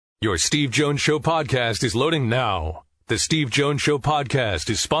Your Steve Jones Show podcast is loading now. The Steve Jones Show podcast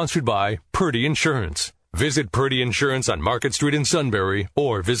is sponsored by Purdy Insurance. Visit Purdy Insurance on Market Street in Sunbury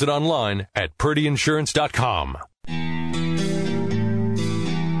or visit online at purdyinsurance.com.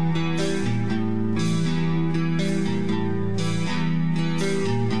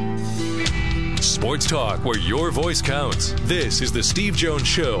 Sports talk where your voice counts. This is the Steve Jones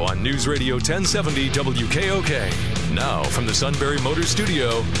Show on News Radio 1070 WKOK. Now from the Sunbury Motors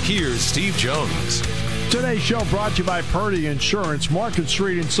Studio, here's Steve Jones. Today's show brought to you by Purdy Insurance. Market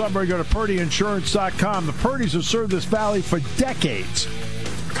Street in Sunbury. Go to purdyinsurance.com. The Purdys have served this valley for decades.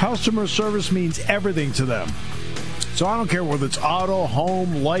 Customer service means everything to them. So I don't care whether it's auto,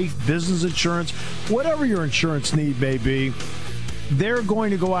 home, life, business insurance, whatever your insurance need may be, they're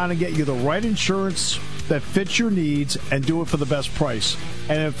going to go out and get you the right insurance that fits your needs and do it for the best price.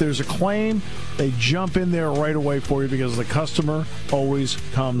 And if there's a claim, they jump in there right away for you because the customer always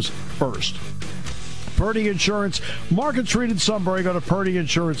comes first. Purdy Insurance, Market Street in Sunbury. Go to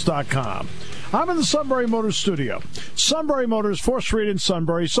purdyinsurance.com. I'm in the Sunbury Motors studio. Sunbury Motors, 4th Street in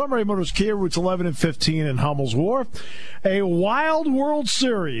Sunbury. Sunbury Motors Kia, routes 11 and 15 in Hummel's Wharf. A wild World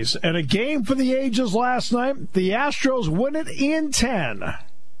Series and a game for the ages last night. The Astros win it in 10.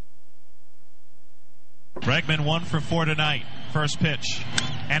 Bregman 1 for 4 tonight. First pitch.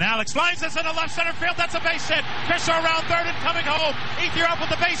 And Alex lines this into left center field. That's a base hit. Fisher around third and coming home. Ethier up with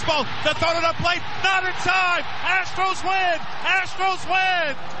the baseball. The throw to the plate. Not in time. Astros win. Astros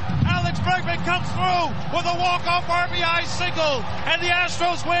win. Alex Bregman comes through with a walk-off RBI single. And the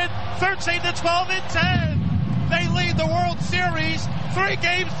Astros win 13-12 in 10. They lead the World Series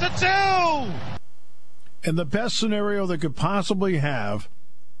 3-2. And the best scenario they could possibly have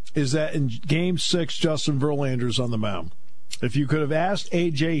is that in Game 6, Justin Verlander's on the mound. If you could have asked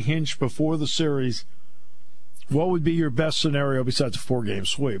A.J. Hinch before the series, what would be your best scenario besides a 4-game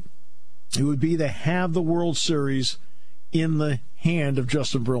sweep? It would be to have the World Series in the hand of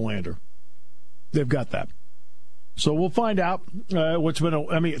Justin Verlander. They've got that. So we'll find out what's been a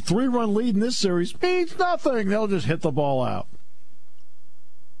 3-run lead in this series means nothing. They'll just hit the ball out.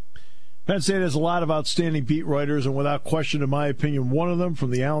 Penn State has a lot of outstanding beat writers, and without question, in my opinion, one of them from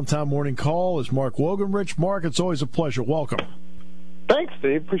the Allentown Morning Call is Mark Wogenrich. Mark, it's always a pleasure. Welcome. Thanks,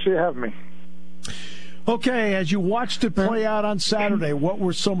 Steve. Appreciate you having me. Okay, as you watched it play out on Saturday, what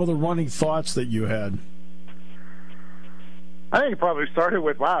were some of the running thoughts that you had? I think it probably started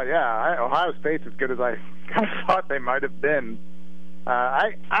with, Ohio State's as good as I kind of thought they might have been.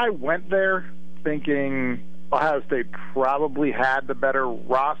 I went there thinking Ohio State probably had the better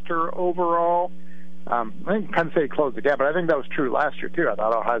roster overall. I think Penn State closed the gap, but I think that was true last year, too. I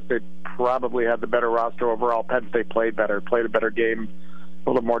thought Ohio State probably had the better roster overall. Penn State played better, played a better game, a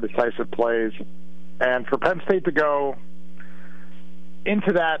little more decisive plays. And for Penn State to go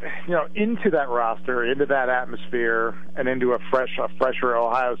into that roster, into that atmosphere, and into a fresher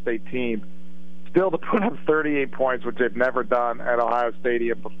Ohio State team, still to put up 38 points, which they've never done at Ohio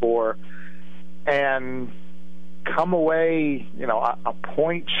Stadium before, and come away, a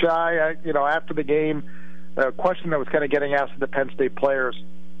point shy. After the game, the question that was kind of getting asked to the Penn State players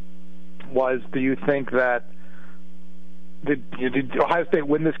was, do you think that did Ohio State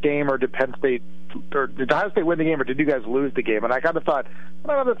win this game, or did Ohio State win the game, or did you guys lose the game? And I kind of thought, I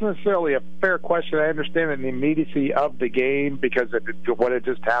don't know if that's necessarily a fair question. I understand the immediacy of the game because of what had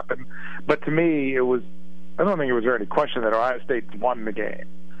just happened. But to me, I don't think it was any question that Ohio State won the game,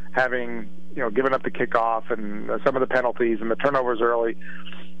 having given up the kickoff and some of the penalties and the turnovers early,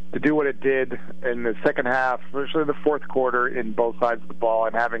 to do what it did in the second half, especially the fourth quarter, in both sides of the ball,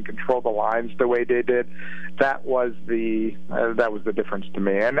 and having controlled the lines the way they did. That was the difference to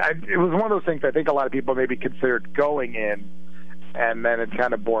me. And it was one of those things I think a lot of people maybe considered going in, and then it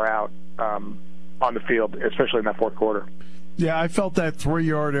kind of bore out on the field, especially in that fourth quarter. Yeah, I felt that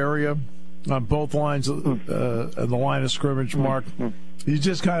 3-yard area on both lines of the line of scrimmage, Mark. You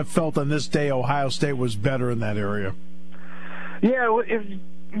just kind of felt on this day Ohio State was better in that area. Yeah,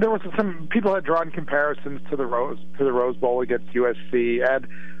 there was some people had drawn comparisons to the Rose Bowl against USC, and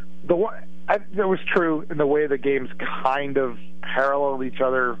it was true in the way the games kind of paralleled each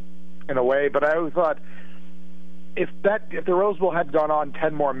other in a way. But I always thought if the Rose Bowl had gone on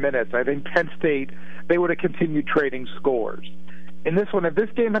 10 more minutes, I think Penn State, they would have continued trading scores. In this one, if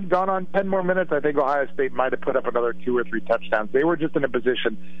this game had gone on 10 more minutes, I think Ohio State might have put up another 2 or 3 touchdowns. They were just in a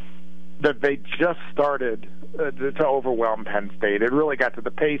position that they just started to overwhelm Penn State. It really got to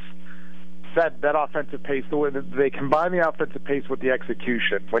the pace, that offensive pace, the way that they combine the offensive pace with the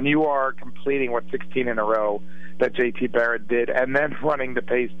execution. When you are completing 16 in a row that J.T. Barrett did, and then running the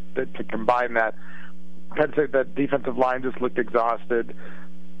pace to combine that, Penn State, that defensive line just looked exhausted.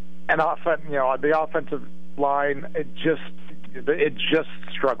 the offensive line, it just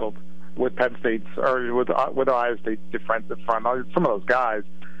struggled with Penn State's or with Ohio State's defensive front. Some of those guys,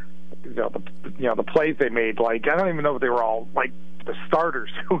 the plays they made, like I don't even know if they were all like the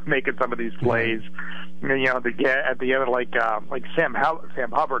starters who were making some of these plays. At the end, like Sam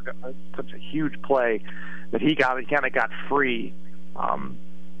Hubbard, such a huge play that he kind of got free, and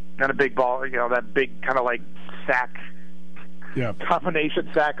a big ball, that big kind of like sack, combination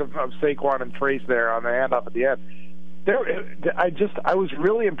sack of Saquon and Trace there on the handoff at the end. I was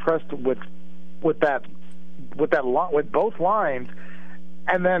really impressed with both lines,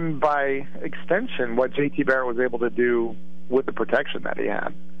 and then by extension, what J.T. Barrett was able to do with the protection that he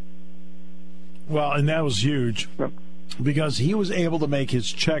had. Well, and that was huge because he was able to make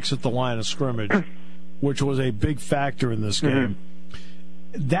his checks at the line of scrimmage, which was a big factor in this game.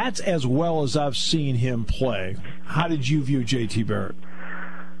 That's as well as I've seen him play. How did you view J.T. Barrett?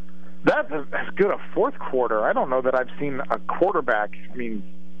 That's as good a fourth quarter. I don't know that I've seen a quarterback,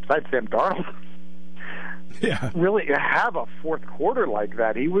 besides Sam Darnold, really have a fourth quarter like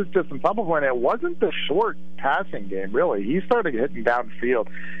that. He was just unstoppable, and it wasn't the short passing game, really. He started hitting downfield.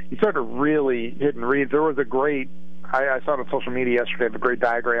 He started really hitting reads. There was a great, I saw it on social media yesterday, the great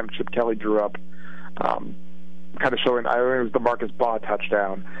diagram Chip Kelly drew up, kind of showing, I think it was the Marcus Baugh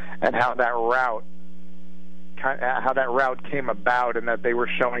touchdown, and how that route came about, and that they were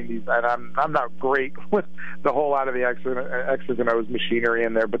showing these. And I'm not great with the whole lot of the X's and O's machinery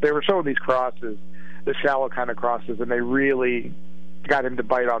in there, but they were showing these crosses, the shallow kind of crosses, and they really got him to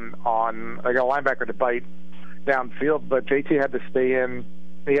bite on like a linebacker to bite downfield. But JT had to stay in.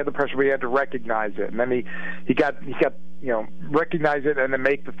 He had the pressure, but he had to recognize it, and then he got recognize it and then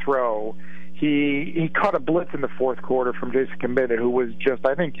make the throw. He caught a blitz in the fourth quarter from Jason Kambinda, who was just,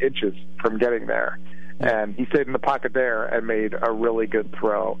 I think, inches from getting there. And he stayed in the pocket there and made a really good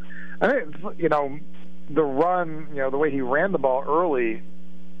throw. I think, the run, the way he ran the ball early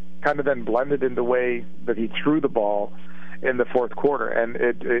kind of then blended in the way that he threw the ball in the fourth quarter. And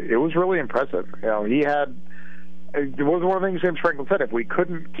it was really impressive. It was one of the things James Franklin said, if we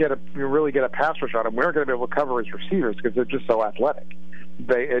couldn't really get a pass rush on him, we weren't going to be able to cover his receivers because they're just so athletic.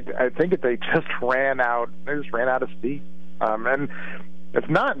 I think that they just ran out of speed. And it's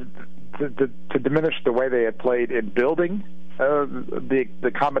not to diminish the way they had played in building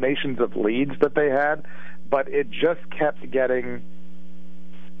the combinations of leads that they had, but it just kept getting,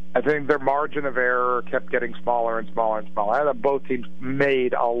 I think their margin of error kept getting smaller and smaller and smaller. I thought both teams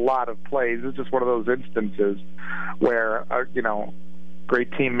made a lot of plays. It's just one of those instances where,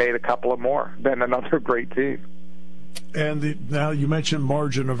 great team made a couple of more than another great team. And now you mentioned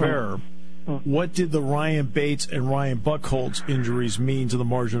margin of error. What did the Ryan Bates and Ryan Buchholz injuries mean to the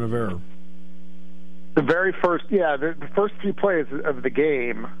margin of error? The very first, the first three plays of the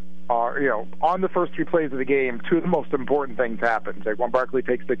game are, on the first three plays of the game, two of the most important things happened. Saquon Barkley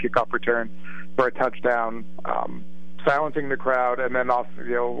takes the kickoff return for a touchdown, silencing the crowd, and then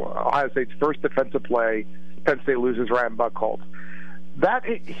Ohio State's first defensive play, Penn State loses Ryan Buchholz.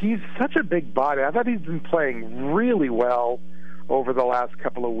 He's such a big body. I thought he's been playing really well over the last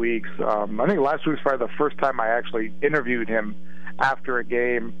couple of weeks. I think last week was probably the first time I actually interviewed him after a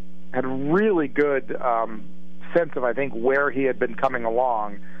game. Had a really good sense of, I think, where he had been coming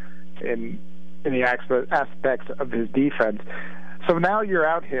along in the aspects of his defense. So now you're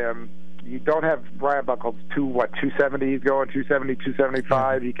out him. You don't have Ryan Buchholz 270. He's going 270,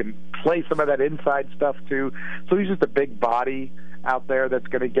 275. He can play some of that inside stuff too. So he's just a big body out there that's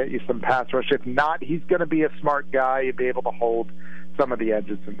going to get you some pass rush. If not, he's going to be a smart guy. He'll be able to hold some of the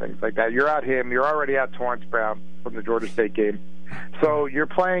edges and things like that. You're out him. You're already out Torrance Brown from the Georgia State game. So you're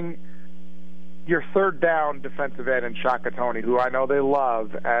playing your third down defensive end in Shaka Toney, who I know they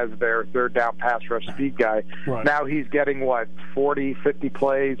love as their third down pass rush speed guy. Right. Now he's getting, 40, 50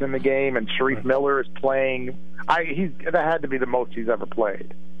 plays in the game, and Sharif Miller is playing. That had to be the most he's ever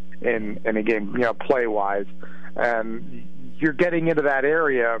played in a game, play-wise. And you're getting into that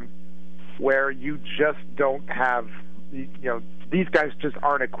area where you just don't have, these guys just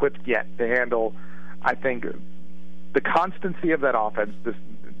aren't equipped yet to handle, I think, the constancy of that offense,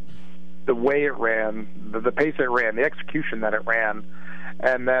 the way it ran, the pace it ran, the execution that it ran,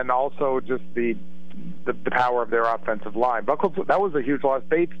 and then also just the power of their offensive line. Buchholz, that was a huge loss.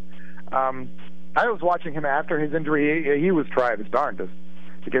 Bates, I was watching him after his injury. He was trying his darndest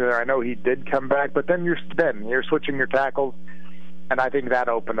to get in there. I know he did come back, but then you're switching your tackles, and I think that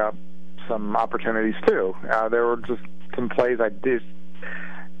opened up some opportunities too. There were just some plays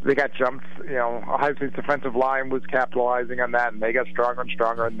they got jumped. Ohio State's defensive line was capitalizing on that, and they got stronger and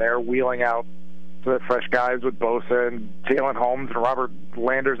stronger, and they're wheeling out fresh guys with Bosa and Jalen Holmes and Robert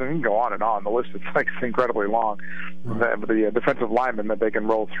Landers, and you can go on and on. The list is like incredibly long. The defensive linemen that they can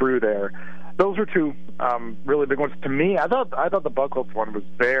roll through there. Those are two really big ones. To me, I thought the Buchholz one was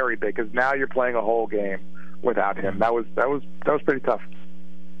very big because now you're playing a whole game without him. That was pretty tough.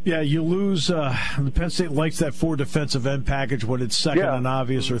 Yeah, you lose. Penn State likes that 4 defensive end package when it's second and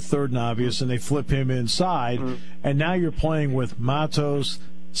obvious or third and obvious, and they flip him inside. Mm-hmm. And now you're playing with Matos,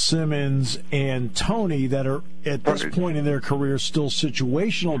 Simmons, and Tony that are, at this point in their career, still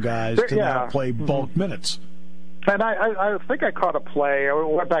situational guys to now play bulk minutes. And I think I caught a play. I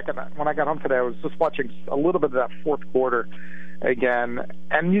went back, and when I got home today, I was just watching a little bit of that fourth quarter again,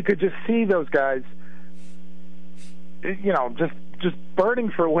 and you could just see those guys, just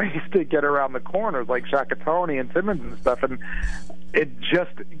burning for ways to get around the corners, like Shaka Toney and Simmons and stuff, and they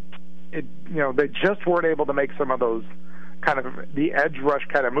just weren't able to make some of those kind of the edge rush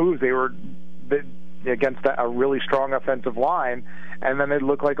kind of moves. They were against a really strong offensive line, and then it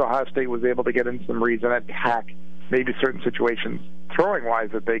looked like Ohio State was able to get in some reads and attack maybe certain situations throwing-wise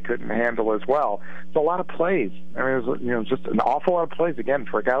that they couldn't handle as well. It's a lot of plays. I mean, it was just an awful lot of plays, again,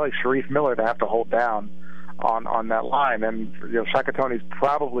 for a guy like Sharif Miller to have to hold down on that line. And Shaka Toney's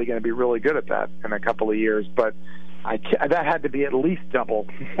probably going to be really good at that in a couple of years, but that had to be at least double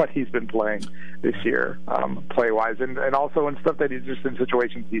what he's been playing this year, play-wise, and also in stuff that he's just in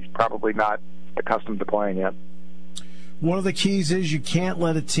situations he's probably not accustomed to playing yet. One of the keys is you can't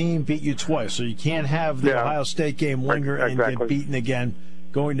let a team beat you twice, so you can't have the Ohio State game linger and get beaten again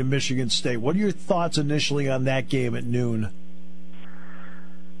going to Michigan State. What are your thoughts initially on that game at noon?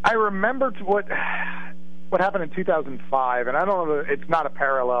 I remembered what happened in 2005, and I don't know, it's not a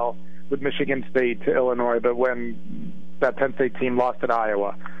parallel with Michigan State to Illinois, but when that Penn State team lost at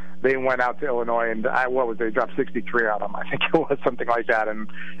Iowa, they went out to Illinois and they dropped 63 on them. I think it was something like that. And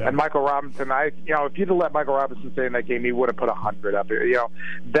Michael Robinson, if you'd have let Michael Robinson stay in that game, he would have put 100 up.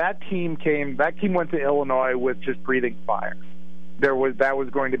 That team went to Illinois with just breathing fire. That was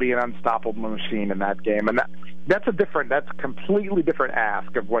going to be an unstoppable machine in that game, and that's a completely different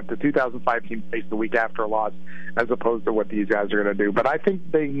ask of what the 2005 team faced the week after a loss, as opposed to what these guys are going to do. But I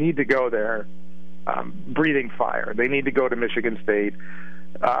think they need to go there, breathing fire. They need to go to Michigan State.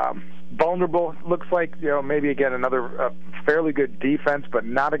 Vulnerable, looks like, maybe again another fairly good defense, but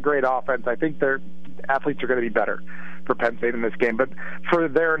not a great offense. I think their athletes are going to be better for Penn State in this game, but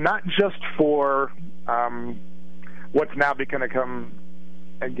not just for what's now going to come,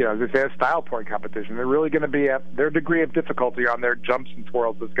 as they say, a style point competition. They're really going to be at their degree of difficulty on their jumps and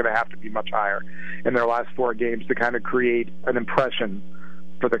twirls is going to have to be much higher in their last 4 games to kind of create an impression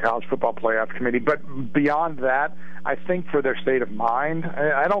for the College Football Playoff Committee. But beyond that, I think for their state of mind,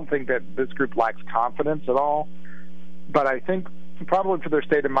 I don't think that this group lacks confidence at all, but I think probably for their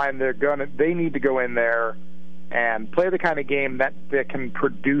state of mind, they need to go in there and play the kind of game that can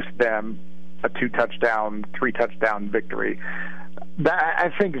produce them a 2-touchdown, 3-touchdown victory.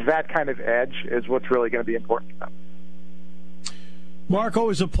 I think that kind of edge is what's really going to be important to them. Mark,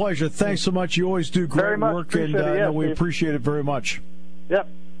 always a pleasure. Thanks so much. You always do great work, and we appreciate it very much. Yep.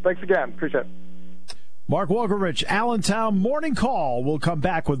 Thanks again. Appreciate it. Mark Wolkovich, Allentown Morning Call. We'll come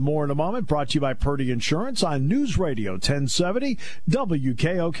back with more in a moment. Brought to you by Purdy Insurance on News Radio 1070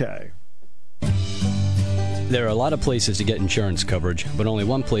 WKOK. There are a lot of places to get insurance coverage, but only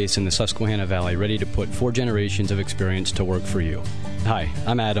one place in the Susquehanna Valley ready to put 4 generations of experience to work for you. Hi,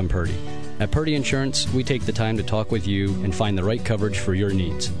 I'm Adam Purdy. At Purdy Insurance, we take the time to talk with you and find the right coverage for your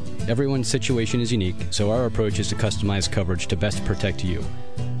needs. Everyone's situation is unique, so our approach is to customize coverage to best protect you.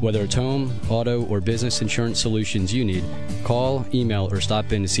 Whether it's home, auto, or business insurance solutions you need, call, email, or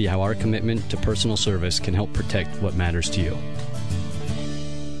stop in to see how our commitment to personal service can help protect what matters to you.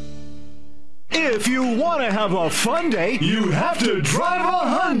 If you want to have a fun day, you have to drive a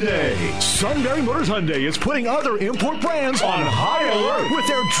Hyundai. Sunbury Motors Hyundai is putting other import brands on high alert with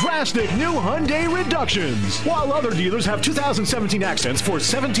their drastic new Hyundai reductions. While other dealers have 2017 Accents for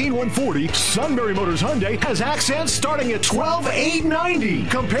 $17,140, Sunbury Motors Hyundai has Accents starting at $12,890.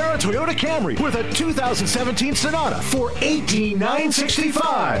 Compare a Toyota Camry with a 2017 Sonata for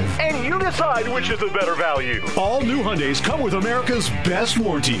 $18,965. And you decide which is the better value. All new Hyundais come with America's best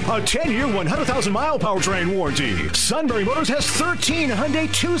warranty, a 10-year, 100,000-mile powertrain warranty. Sunbury Motors has 13 Hyundai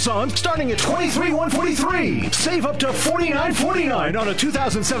Tucsons starting at $23,143. Save up to $49,49 on a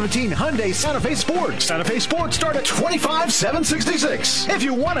 2017 Hyundai Santa Fe Sport. Santa Fe Sports start at $25,766. If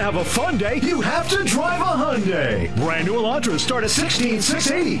you want to have a fun day, you have to drive a Hyundai. Brand new Elantras start at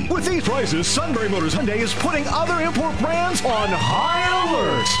 $16,680. With these prices, Sunbury Motors Hyundai is putting other import brands on high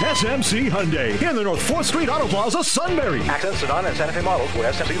alert. SMC Hyundai in the North 4th Street Auto Plaza, Sunbury. Accent, Sedan, and Santa Fe models were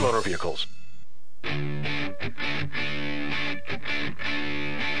SMC loaner vehicles.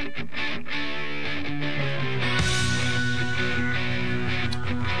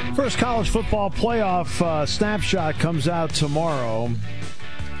 First college football playoff snapshot comes out tomorrow,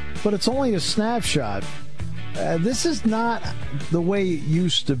 but it's only a snapshot. This is not the way it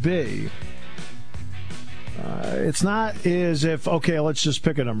used to be. It's not as if, okay, let's just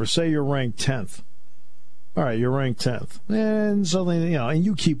pick a number. Say you're ranked 10th. All right, you're ranked 10th. And suddenly, and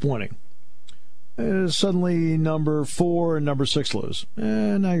you keep winning. Suddenly, number 4 and number 6 lose.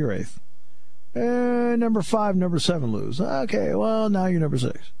 And now you're 8th. And number 5, number 7 lose. Okay, well, now you're number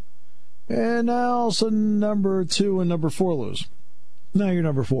 6. And now all of a sudden, number 2 and number 4 lose. Now you're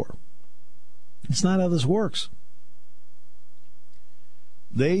number 4. It's not how this works.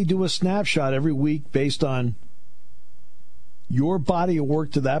 They do a snapshot every week based on your body of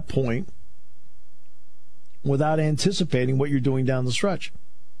work to that point without anticipating what you're doing down the stretch.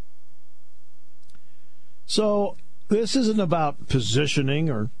 So this isn't about positioning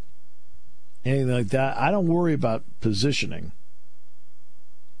or anything like that. I don't worry about positioning.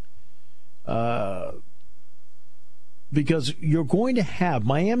 Because you're going to have,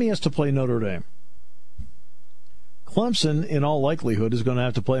 Miami has to play Notre Dame. Clemson, in all likelihood, is going to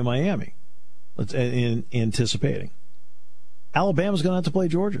have to play Miami, in anticipating. Alabama's going to have to play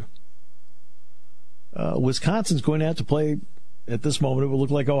Georgia. Wisconsin's going to have to play, at this moment, it would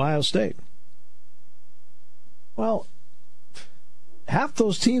look like Ohio State. Well, half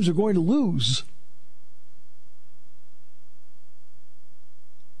those teams are going to lose.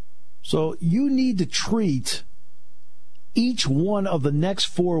 So you need to treat each one of the next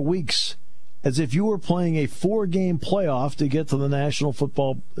 4 weeks as if you were playing a 4-game playoff to get to the national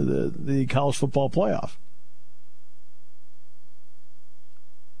football, the college football playoff.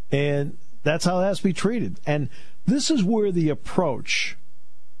 And that's how it has to be treated. And this is where the approach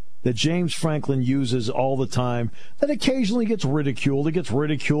that James Franklin uses all the time, that occasionally gets ridiculed. It gets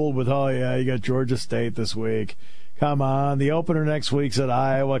ridiculed with, oh, yeah, you got Georgia State this week. Come on. The opener next week's at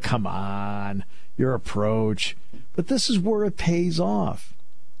Iowa. Come on. Your approach. But this is where it pays off.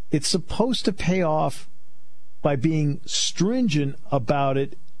 It's supposed to pay off by being stringent about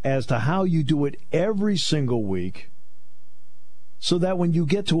it as to how you do it every single week, so that when you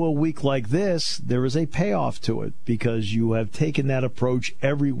get to a week like this, there is a payoff to it because you have taken that approach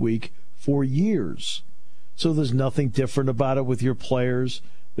every week for years. So there's nothing different about it with your players.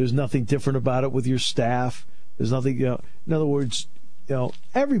 There's nothing different about it with your staff. There's nothing, in other words,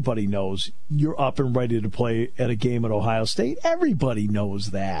 everybody knows you're up and ready to play at a game at Ohio State. Everybody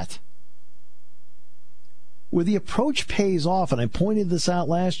knows that. Where the approach pays off, and I pointed this out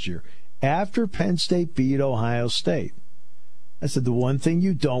last year, after Penn State beat Ohio State, I said the one thing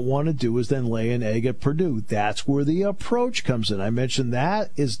you don't want to do is then lay an egg at Purdue. That's where the approach comes in. I mentioned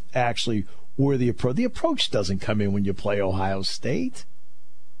that is actually where the approach doesn't come in when you play Ohio State.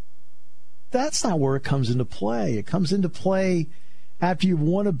 That's not where it comes into play. It comes into play after you've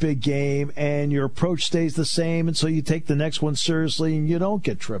won a big game and your approach stays the same, and so you take the next one seriously and you don't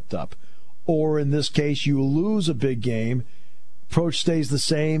get tripped up. Or in this case, you lose a big game, approach stays the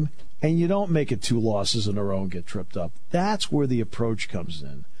same, and you don't make it 2 losses in a row and get tripped up. That's where the approach comes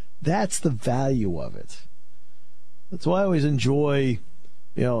in. That's the value of it. That's why I always enjoy,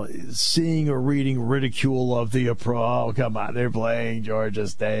 seeing or reading ridicule of the approach. Oh, come on, they're playing Georgia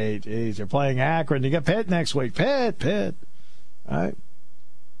State. Jeez, they're playing Akron. You got Pitt next week. Pitt. All right.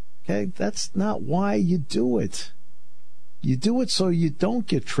 Okay, that's not why you do it. You do it so you don't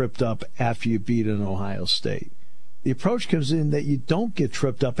get tripped up after you beat an Ohio State. The approach comes in that you don't get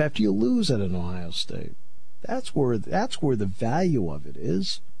tripped up after you lose at an Ohio State. That's where the value of it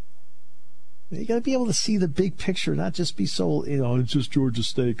is. You got to be able to see the big picture, not just be so, it's just Georgia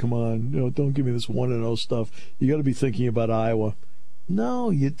State. Come on, don't give me this 1-0 stuff. You got to be thinking about Iowa. No,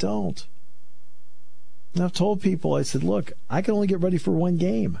 you don't. And I've told people, I said, look, I can only get ready for one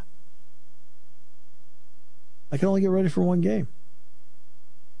game.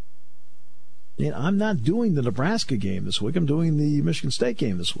 And I'm not doing the Nebraska game this week. I'm doing the Michigan State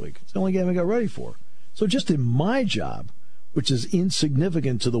game this week. It's the only game I got ready for. So just in my job, which is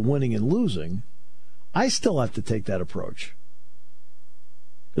insignificant to the winning and losing, I still have to take that approach.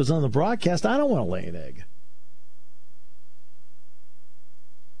 Because on the broadcast, I don't want to lay an egg.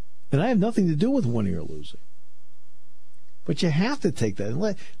 And I have nothing to do with winning or losing. But you have to take that.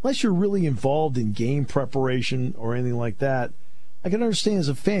 Unless you're really involved in game preparation or anything like that, I can understand as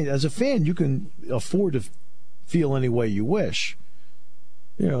a fan. As a fan, you can afford to feel any way you wish.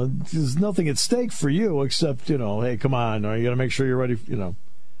 There's nothing at stake for you except, hey, come on, you got to make sure you're ready.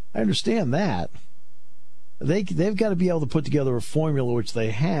 I understand that. They've got to be able to put together a formula, which they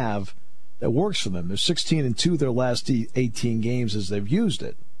have, that works for them. They're 16-2 their last 18 games as they've used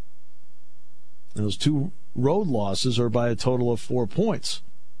it. And those 2 road losses are by a total of 4 points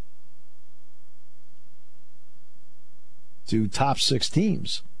to top 6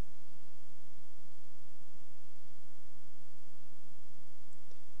 teams.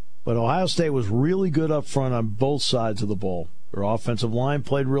 But Ohio State was really good up front on both sides of the ball. Their offensive line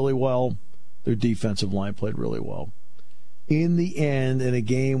played really well. Their defensive line played really well. In the end, in a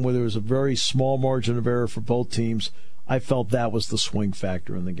game where there was a very small margin of error for both teams, I felt that was the swing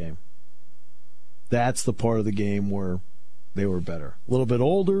factor in the game. That's the part of the game where they were better. A little bit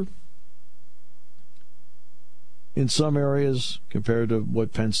older in some areas compared to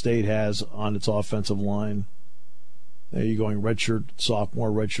what Penn State has on its offensive line. There you're going redshirt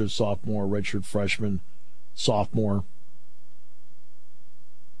sophomore, redshirt freshman, sophomore.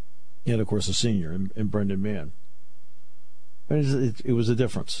 And, of course, a senior in Brendan Mann. It was a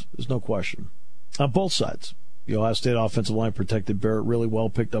difference. There's no question. On both sides. The Ohio State offensive line protected Barrett really well,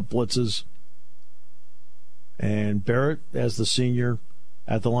 picked up blitzes. And Barrett, as the senior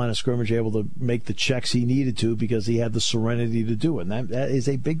at the line of scrimmage, able to make the checks he needed to because he had the serenity to do it. And that is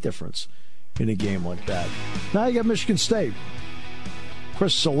a big difference in a game like that. Now you got Michigan State.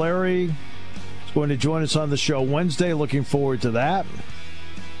 Chris Solari is going to join us on the show Wednesday. Looking forward to that.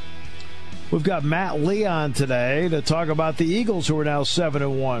 We've got Matt Lee on today to talk about the Eagles, who are now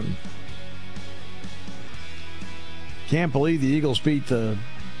 7-1. Can't believe the Eagles beat the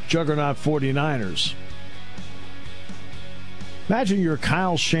juggernaut 49ers. Imagine you're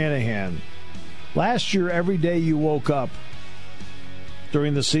Kyle Shanahan. Last year, every day you woke up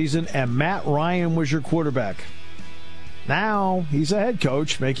during the season, and Matt Ryan was your quarterback. Now, he's a head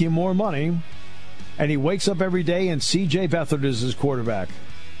coach, making more money, and he wakes up every day, and C.J. Beathard is his quarterback.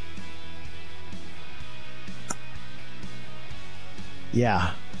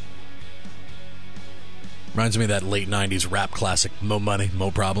 Yeah. Reminds me of that late 90s rap classic, Mo Money,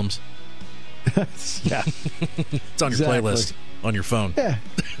 Mo Problems. Yeah. It's on your playlist, on your phone. Yeah.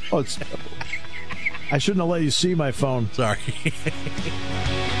 Oh, I shouldn't have let you see my phone. Sorry.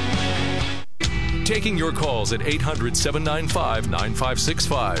 Taking your calls at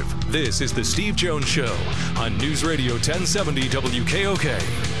 800-795-9565. This is the Steve Jones Show on News Radio 1070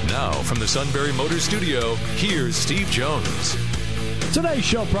 WKOK. Now from the Sunbury Motors Studio, here's Steve Jones. Today's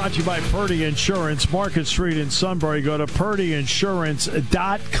show brought to you by Purdy Insurance, Market Street in Sunbury. Go to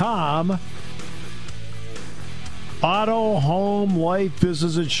purdyinsurance.com. Auto, home, life,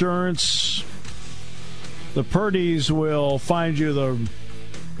 business insurance. The Purdys will find you the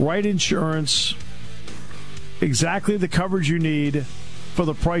right insurance, exactly the coverage you need for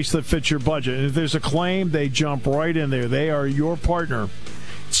the price that fits your budget. And if there's a claim, they jump right in there. They are your partner.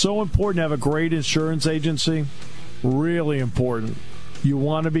 It's so important to have a great insurance agency. Really important. You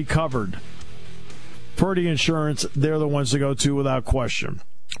want to be covered. Purdy Insurance, they're the ones to go to without question.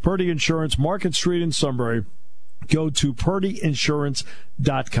 Purdy Insurance, Market Street in Sunbury. Go to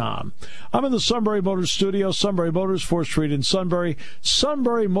purdyinsurance.com. I'm in the Sunbury Motors studio. Sunbury Motors, 4th Street in Sunbury.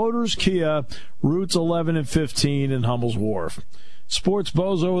 Sunbury Motors Kia, routes 11 and 15 in Hummel's Wharf. Sports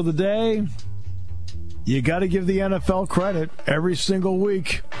bozo of the day. You got to give the NFL credit every single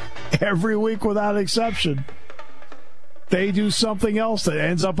week. Every week without exception. They do something else that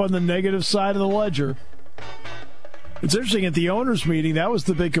ends up on the negative side of the ledger. It's interesting, at the owners' meeting, that was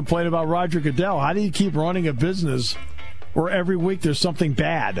the big complaint about Roger Goodell. How do you keep running a business where every week there's something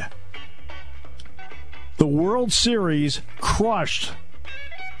bad? The World Series crushed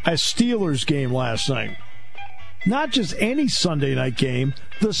a Steelers game last night. Not just any Sunday night game,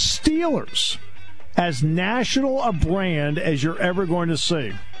 the Steelers. As national a brand as you're ever going to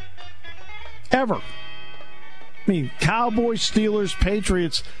see. Ever. I mean, Cowboys, Steelers,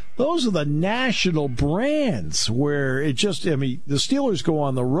 Patriots, those are the national brands where it just, I mean, the Steelers go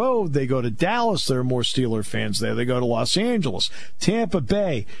on the road. They go to Dallas. There are more Steeler fans there. They go to Los Angeles, Tampa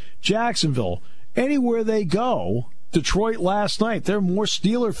Bay, Jacksonville. Anywhere they go, Detroit last night, there are more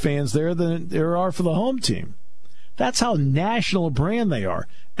Steeler fans there than there are for the home team. That's how national a brand they are.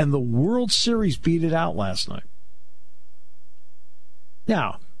 And the World Series beat it out last night.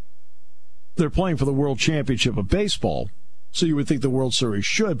 Now, they're playing for the World Championship of Baseball, so you would think the World Series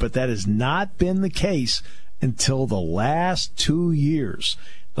should, but that has not been the case until the last 2 years.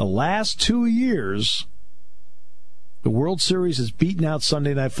 The last 2 years, the World Series has beaten out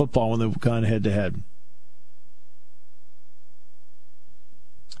Sunday Night Football when they've gone head-to-head.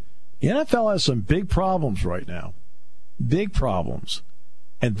 The NFL has some big problems right now. Big problems.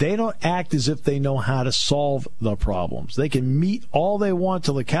 And they don't act as if they know how to solve the problems. They can meet all they want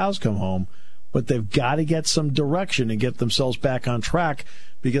till the cows come home, but they've got to get some direction and get themselves back on track,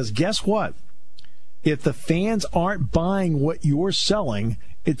 because guess what? If the fans aren't buying what you're selling,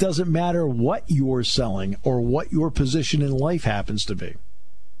 it doesn't matter what you're selling or what your position in life happens to be.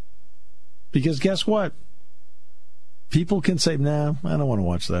 Because guess what? People can say, nah, I don't want to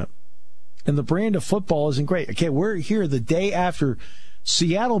watch that. And the brand of football isn't great. Okay, we're here the day after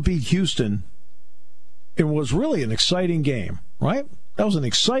Seattle beat Houston. It was really an exciting game, right? That was an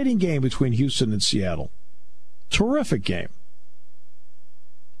exciting game between Houston and Seattle. Terrific game.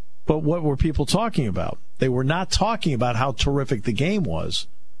 But what were people talking about? They were not talking about how terrific the game was.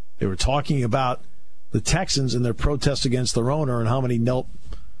 They were talking about the Texans and their protest against their owner and how many knelt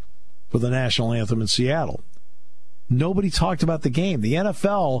for the national anthem in Seattle. Nobody talked about the game. The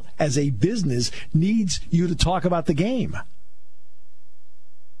NFL, as a business, needs you to talk about the game.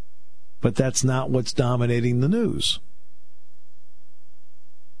 But that's not what's dominating the news.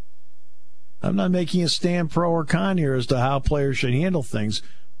 I'm not making a stand pro or con here as to how players should handle things,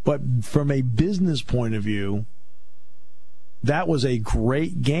 but from a business point of view, that was a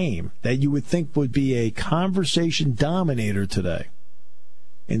great game that you would think would be a conversation dominator today.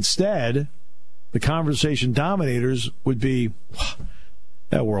 Instead, the conversation dominators would be,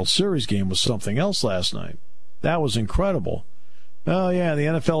 that World Series game was something else last night. That was incredible. Oh, yeah, the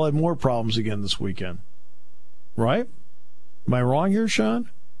NFL had more problems again this weekend. Right? Am I wrong here, Sean?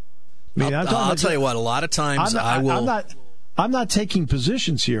 I mean, I'll tell you what, a lot of times I'm not taking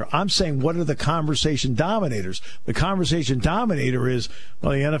positions here. I'm saying, what are the conversation dominators? The conversation dominator is,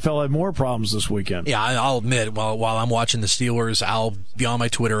 well, the NFL had more problems this weekend. Yeah, I'll admit, while I'm watching the Steelers, I'll be on my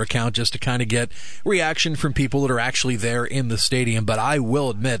Twitter account just to kind of get reaction from people that are actually there in the stadium. But I will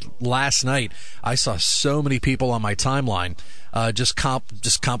admit, last night, I saw so many people on my timeline just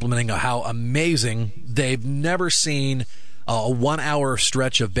complimenting how amazing. They've never seen a 1 hour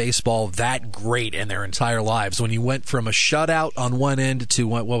stretch of baseball that great in their entire lives. When you went from a shutout on one end to,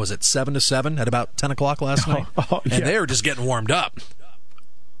 what was it, 7-7 at about 10 o'clock last night? Yeah. And they were just getting warmed up.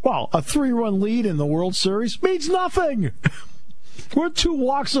 Well, a 3-run lead in the World Series means nothing. We're 2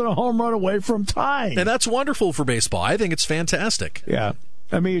 walks and a home run away from tying. And that's wonderful for baseball. I think it's fantastic. Yeah.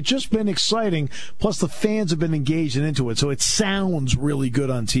 I mean, it's just been exciting. Plus, the fans have been engaged into it, so it sounds really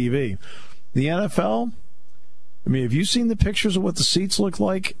good on TV. The NFL, I mean, have you seen the pictures of what the seats look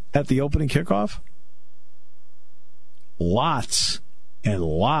like at the opening kickoff? Lots and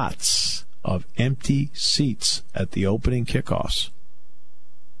lots of empty seats at the opening kickoffs.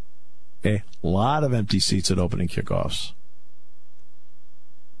 A lot of empty seats at opening kickoffs.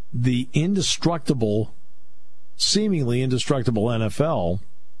 The seemingly indestructible NFL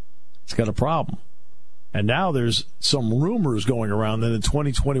has got a problem. And now there's some rumors going around that in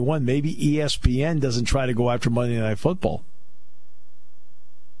 2021, maybe ESPN doesn't try to go after Monday Night Football.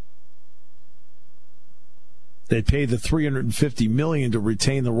 They paid the $350 million to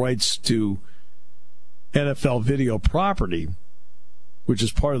retain the rights to NFL video property, which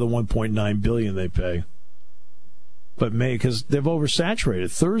is part of the $1.9 billion they pay. But because they've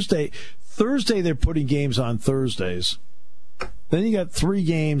oversaturated. Thursday they're putting games on Thursdays. Then you got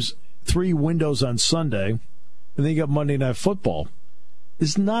 3 windows on Sunday, and then you got Monday Night Football.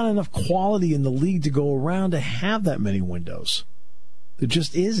 There's not enough quality in the league to go around to have that many windows. There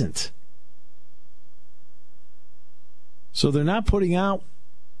just isn't. So they're not putting out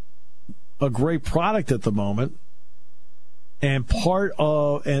a great product at the moment. And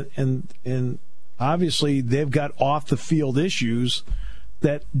and obviously they've got off the field issues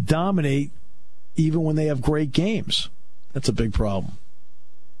that dominate even when they have great games. That's a big problem.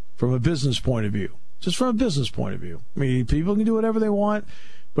 From a business point of view. Just from a business point of view. I mean, people can do whatever they want,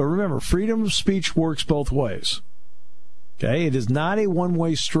 but remember, freedom of speech works both ways. Okay? It is not a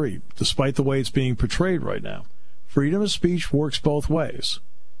one-way street, despite the way it's being portrayed right now. Freedom of speech works both ways.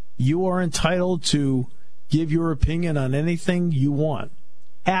 You are entitled to give your opinion on anything you want.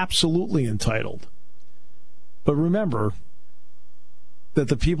 Absolutely entitled. But remember that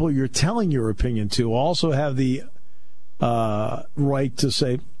the people you're telling your opinion to also have the right to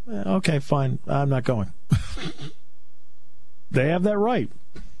say, okay, fine, I'm not going. They have that right.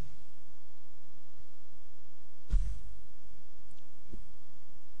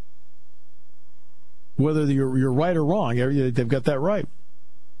 Whether you're right or wrong, they've got that right.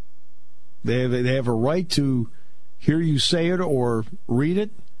 They have a right to hear you say it or read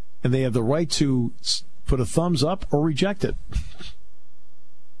it, and they have the right to put a thumbs up or reject it.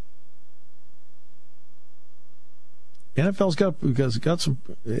 NFL's got some.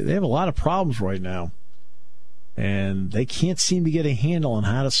 They have a lot of problems right now, and they can't seem to get a handle on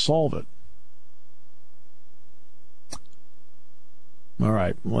how to solve it. All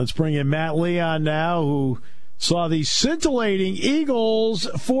right, let's bring in Matt Leon now, who saw the scintillating Eagles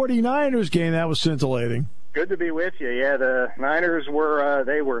 49ers game. That was scintillating. Good to be with you. Yeah, the Niners were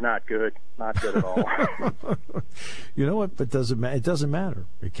they were not good at all. You know what? But it doesn't matter.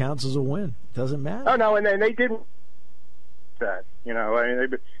 It counts as a win. It doesn't matter. Oh no, and then they did that. You know, I mean,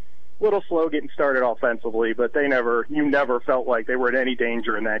 they've been a little slow getting started offensively, but you never felt like they were in any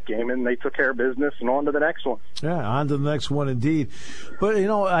danger in that game, and they took care of business and on to the next one. Yeah, on to the next one indeed. But, you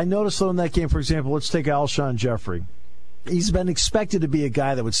know, I noticed though in that game, for example, let's take Alshon Jeffrey. He's been expected to be a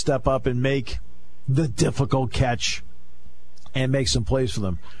guy that would step up and make the difficult catch and make some plays for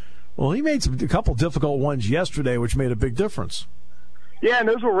them. Well, he made a couple difficult ones yesterday, which made a big difference. Yeah, and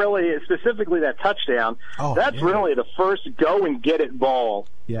those were really, specifically that touchdown, that's really the first go-and-get-it ball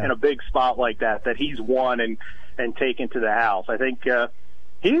in a big spot like that he's won and taken to the house. I think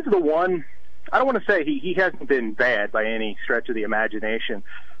he's the one, I don't want to say he hasn't been bad by any stretch of the imagination,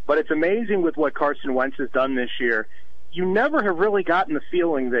 but it's amazing with what Carson Wentz has done this year. You never have really gotten the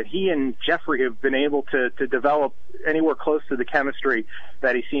feeling that he and Jeffrey have been able to develop anywhere close to the chemistry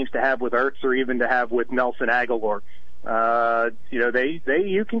that he seems to have with Ertz or even to have with Nelson Aguilar. You know,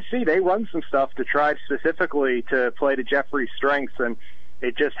 you can see they run some stuff to try specifically to play to Jeffrey's strengths, and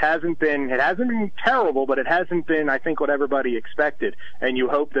it just hasn't been terrible, but it hasn't been, I think, what everybody expected. And you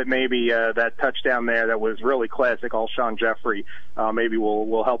hope that maybe that touchdown there that was really classic Alshon Jeffrey maybe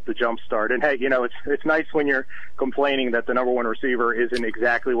will help the jump start. And hey, you know, it's nice when you're complaining that the number one receiver isn't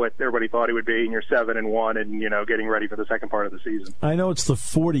exactly what everybody thought he would be, and you're 7-1 and, you know, getting ready for the second part of the season. I know it's the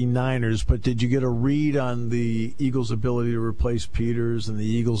 49ers, but did you get a read on the Eagles' ability to replace Peters and the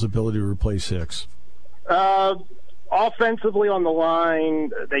Eagles' ability to replace Hicks? Offensively on the line,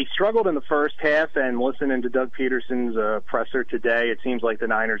 they struggled in the first half, and listening to Doug Peterson's presser today, it seems like the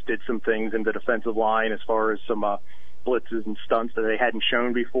Niners did some things in the defensive line as far as some blitzes and stunts that they hadn't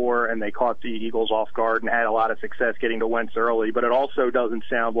shown before, and they caught the Eagles off guard and had a lot of success getting to Wentz early. But it also doesn't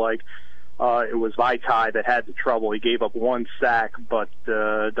sound like it was Vaitai that had the trouble. He gave up one sack, but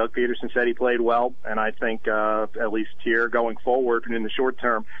Doug Peterson said he played well, and I think at least here going forward and in the short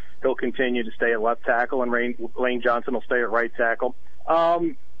term, he'll continue to stay at left tackle, and Lane Johnson will stay at right tackle.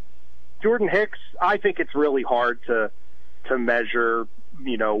 Jordan Hicks, I think it's really hard to measure,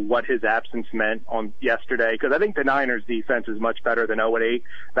 you know, what his absence meant on yesterday, because I think the Niners' defense is much better than 0-8.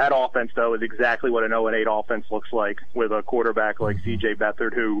 That offense, though, is exactly what an 0-8 offense looks like, with a quarterback like C.J.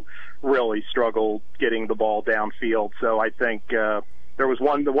 Beathard, who really struggled getting the ball downfield. So I think there was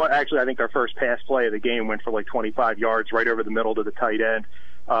actually, I think our first pass play of the game went for like 25 yards right over the middle to the tight end.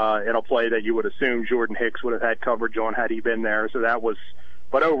 In a play that you would assume Jordan Hicks would have had coverage on had he been there. So that was,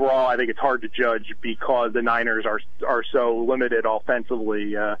 but overall, I think it's hard to judge because the Niners are so limited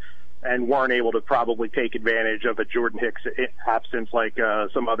offensively and weren't able to probably take advantage of a Jordan Hicks absence like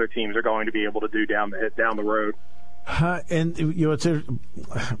some other teams are going to be able to do down the road. And you know,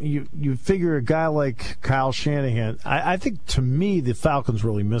 you figure a guy like Kyle Shanahan. I think to me the Falcons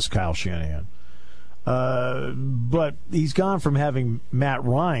really miss Kyle Shanahan. But he's gone from having Matt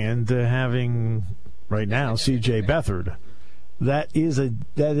Ryan to having right now C.J. Beathard. That is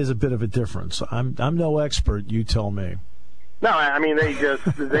a bit of a difference. I'm no expert. You tell me. No, I mean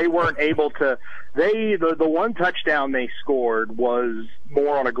they weren't able to. The one touchdown they scored was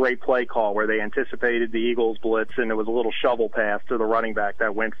more on a great play call where they anticipated the Eagles blitz, and it was a little shovel pass to the running back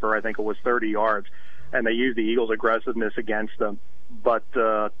that went for, I think it was 30 yards, and they used the Eagles' aggressiveness against them. But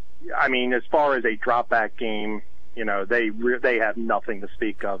I mean, as far as a drop-back game, you know, they have nothing to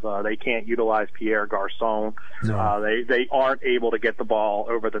speak of. They can't utilize Pierre Garçon. No. They aren't able to get the ball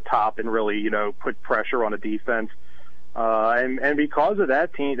over the top and really, you know, put pressure on a defense. And because of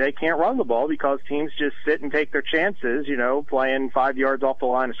that, they can't run the ball because teams just sit and take their chances, you know, playing 5 yards off the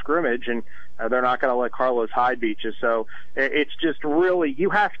line of scrimmage, and they're not going to let Carlos Hyde beat you. So it's just really, you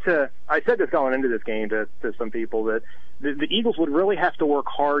have to, I said this going into this game to some people, that the Eagles would really have to work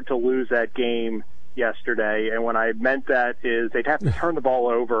hard to lose that game yesterday. And when I meant that is they'd have to turn the ball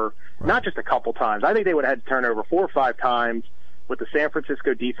over, not just a couple times. I think they would have had to turn over 4 or 5 times with the San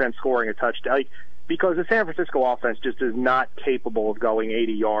Francisco defense scoring a touchdown, because the San Francisco offense just is not capable of going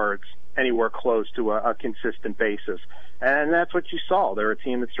 80 yards anywhere close to a consistent basis. And that's what you saw. They're a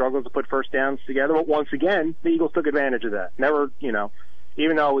team that struggles to put first downs together. But once again, the Eagles took advantage of that. Never, you know,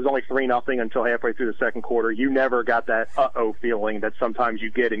 even though it was only 3-0 until halfway through the second quarter, you never got that uh-oh feeling that sometimes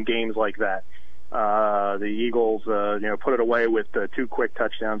you get in games like that. The Eagles, you know, put it away with 2 quick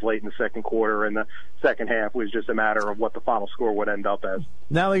touchdowns late in the second quarter, and the second half was just a matter of what the final score would end up as.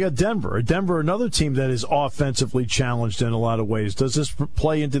 Now they got Denver. Denver, another team that is offensively challenged in a lot of ways. Does this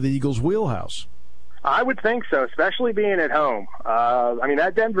play into the Eagles' wheelhouse? I would think so, especially being at home. I mean,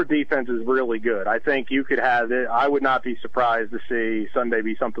 that Denver defense is really good. I think you could have it. I would not be surprised to see Sunday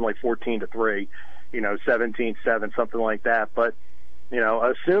be something like 14-3, 17-7, something like that. But,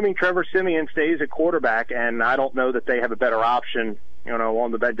 assuming Trevor Siemian stays at quarterback, and I don't know that they have a better option,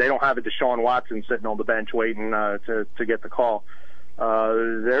 on the bench. They don't have a Deshaun Watson sitting on the bench waiting to get the call.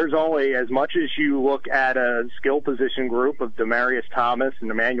 There's only, as much as you look at a skill position group of Demaryius Thomas and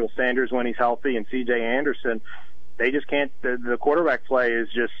Emmanuel Sanders when he's healthy and C.J. Anderson, they just can't. The quarterback play is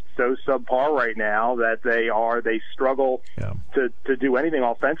just so subpar right now that they struggle to do anything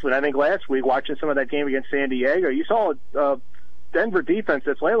offensively. And I think last week, watching some of that game against San Diego, you saw a Denver defense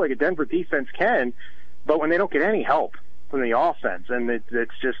that's played like a Denver defense can, but when they don't get any help from the offense, and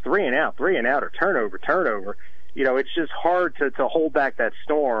it's just 3 and out, or turnover. It's just hard to hold back that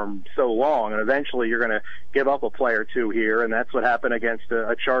storm so long, and eventually you're going to give up a play or two here, and that's what happened against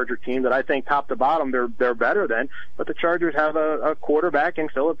a Charger team that I think top to bottom they're better than, but the Chargers have a quarterback in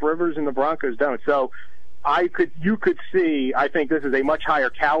Phillip Rivers and the Broncos don't. So you could see, I think this is a much higher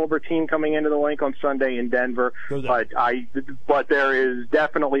caliber team coming into the link on Sunday in Denver, but there is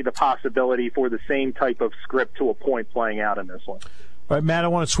definitely the possibility for the same type of script to a point playing out in this one. All right, Matt, I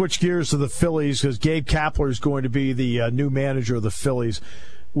want to switch gears to the Phillies because Gabe Kapler is going to be the new manager of the Phillies.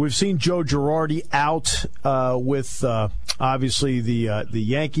 We've seen Joe Girardi out with obviously the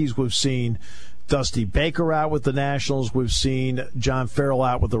Yankees. We've seen Dusty Baker out with the Nationals. We've seen John Farrell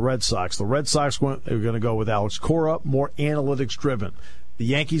out with the Red Sox. The Red Sox are going to go with Alex Cora, more analytics-driven. The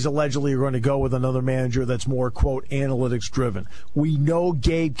Yankees allegedly are going to go with another manager that's more, quote, analytics-driven. We know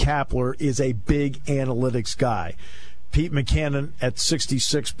Gabe Kapler is a big analytics guy. Pete Mackanin at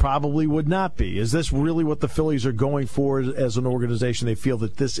 66 probably would not be. Is this really what the Phillies are going for as an organization? They feel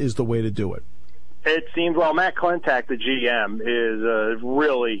that this is the way to do it. It seems, Matt Klentak, the GM, is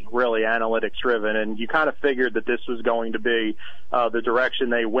really, really analytics-driven, and you kind of figured that this was going to be the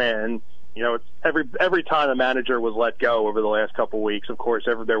direction they went. It's every time a manager was let go over the last couple of weeks, of course,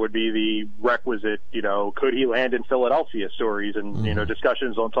 there would be the requisite, could he land in Philadelphia stories and,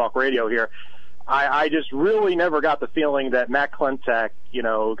 discussions on talk radio here. I just really never got the feeling that Matt Klentak,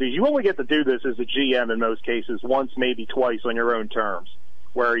 because you only get to do this as a GM in most cases once, maybe twice on your own terms,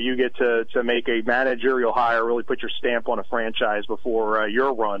 where you get to make a managerial hire, really put your stamp on a franchise before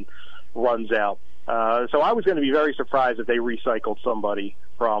your run runs out. So I was going to be very surprised if they recycled somebody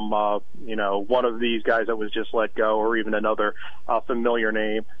from, one of these guys that was just let go, or even another familiar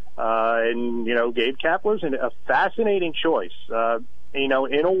name. And Gabe Kapler's a fascinating choice. In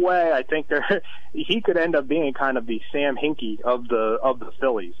a way, I think he could end up being kind of the Sam Hinkie of the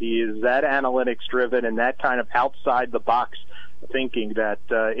Phillies. He is that analytics driven and that kind of outside the box thinking that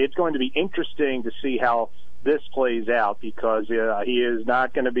it's going to be interesting to see how this plays out, because he is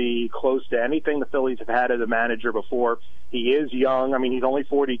not going to be close to anything the Phillies have had as a manager before. He is young. I mean, he's only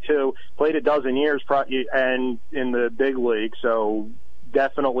 42, played a dozen years and in the big league, so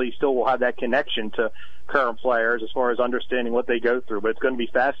definitely still will have that connection to current players as far as understanding what they go through. But it's going to be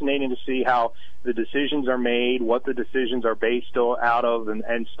fascinating to see how the decisions are made, what the decisions are based out of,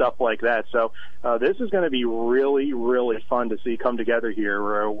 and stuff like that. So this is going to be really, really fun to see come together here.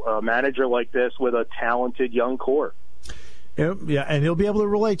 A manager like this with a talented young core. Yeah, and he'll be able to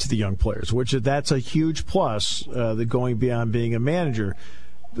relate to the young players, which that's a huge plus, going beyond being a manager.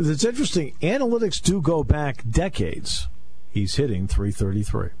 It's interesting. Analytics do go back decades. He's hitting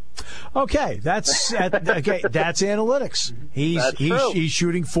 .333. Okay, that's analytics. He's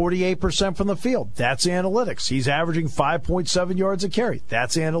shooting 48% from the field. That's analytics. He's averaging 5.7 yards a carry.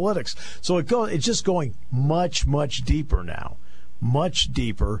 That's analytics. So it's just going much, much deeper now, much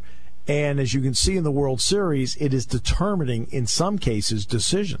deeper. And as you can see in the World Series, it is determining in some cases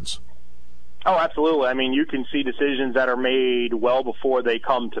decisions. Oh, absolutely. I mean, you can see decisions that are made well before they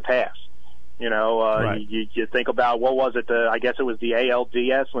come to pass. Right. You think about, what was it? I guess it was the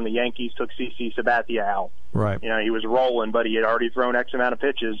ALDS when the Yankees took CC Sabathia out. Right. He was rolling, but he had already thrown X amount of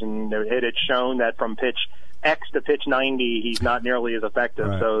pitches, and it had shown that from pitch X to pitch 90, he's not nearly as effective.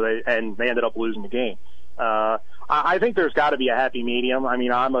 Right. So they ended up losing the game. I think there's got to be a happy medium. I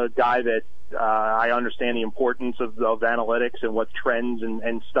mean, I'm a guy that I understand the importance of analytics and what trends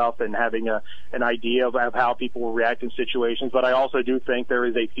and stuff, and having an idea of how people will react in situations. But I also do think there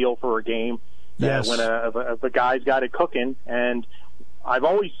is a feel for a game. Yes. When a guy's got it cooking. And I've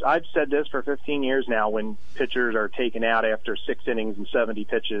said this for 15 years now, when pitchers are taken out after 6 innings and 70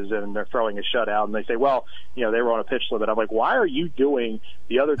 pitches and they're throwing a shutout, and they say, well, they were on a pitch limit. I'm like, why are you doing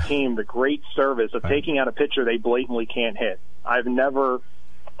the other team the great service of taking out a pitcher they blatantly can't hit? I've never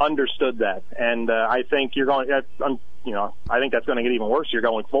understood that. And I think you're going, I think that's going to get even worse here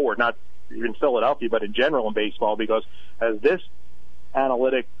going forward, not even Philadelphia, but in general in baseball, because as this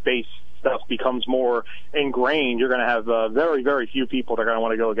analytic-based stuff becomes more ingrained, you're going to have very, very few people that are going to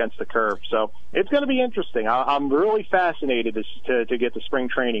want to go against the curve. So it's going to be interesting. I'm really fascinated to get to spring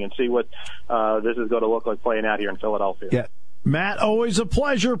training and see what this is going to look like playing out here in Philadelphia. Yeah. Matt, always a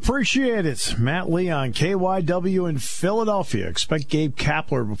pleasure. Appreciate it. Matt Leon, KYW in Philadelphia. Expect Gabe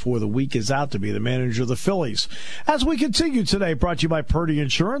Kapler before the week is out to be the manager of the Phillies. As we continue today, brought to you by Purdy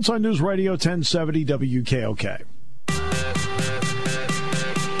Insurance on News Radio 1070 WKOK.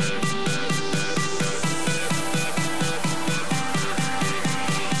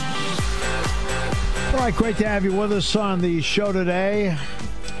 All right, great to have you with us on the show today.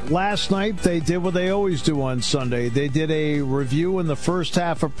 Last night, they did what they always do on Sunday. They did a review in the first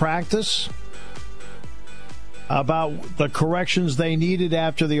half of practice about the corrections they needed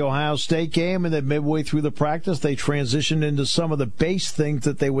after the Ohio State game, and then midway through the practice, they transitioned into some of the base things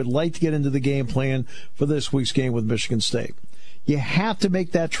that they would like to get into the game plan for this week's game with Michigan State. You have to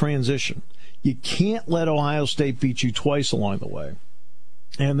make that transition. You can't let Ohio State beat you twice along the way.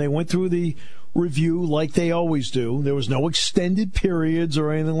 And they went through the review like they always do. There was no extended periods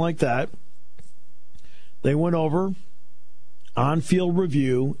or anything like that. They went over on-field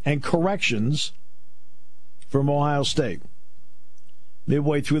review and corrections from Ohio State.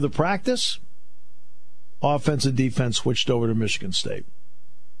 Midway through the practice, offense and defense switched over to Michigan State.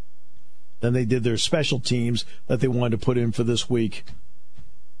 Then they did their special teams that they wanted to put in for this week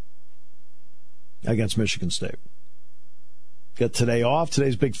against Michigan State. Got today off.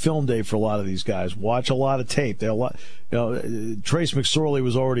 Today's big film day for a lot of these guys. Watch a lot of tape. Trace McSorley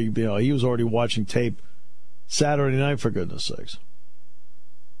was already watching tape Saturday night, for goodness sakes.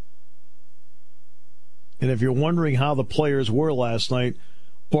 And if you're wondering how the players were last night,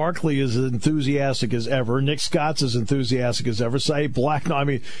 Barkley is as enthusiastic as ever. Nick Scott's as enthusiastic as ever. Saeed Black.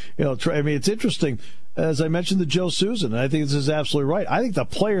 It's interesting. As I mentioned to Joe Susan, I think this is absolutely right. I think the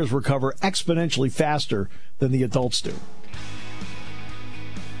players recover exponentially faster than the adults do.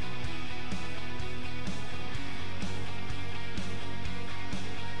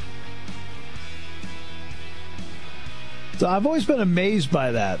 So I've always been amazed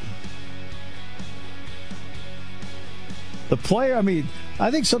by that. The player,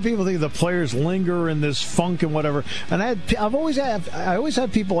 I think some people think the players linger in this funk and whatever. And I always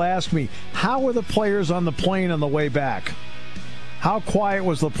had people ask me, how were the players on the plane on the way back? How quiet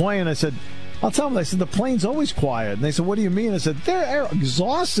was the plane? I said, I'll tell them. I said, the plane's always quiet. And they said, what do you mean? I said, they're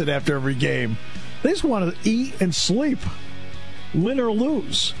exhausted after every game. They just want to eat and sleep, win or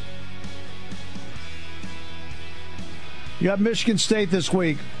lose. You got Michigan State this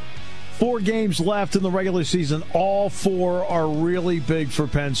week. 4 games left in the regular season. All 4 are really big for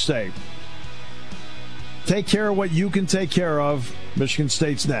Penn State. Take care of what you can take care of. Michigan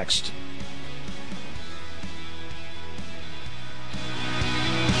State's next.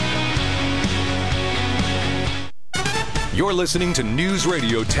 You're listening to News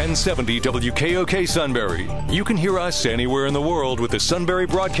Radio 1070 WKOK Sunbury. You can hear us anywhere in the world with the Sunbury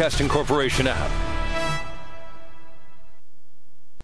Broadcasting Corporation app.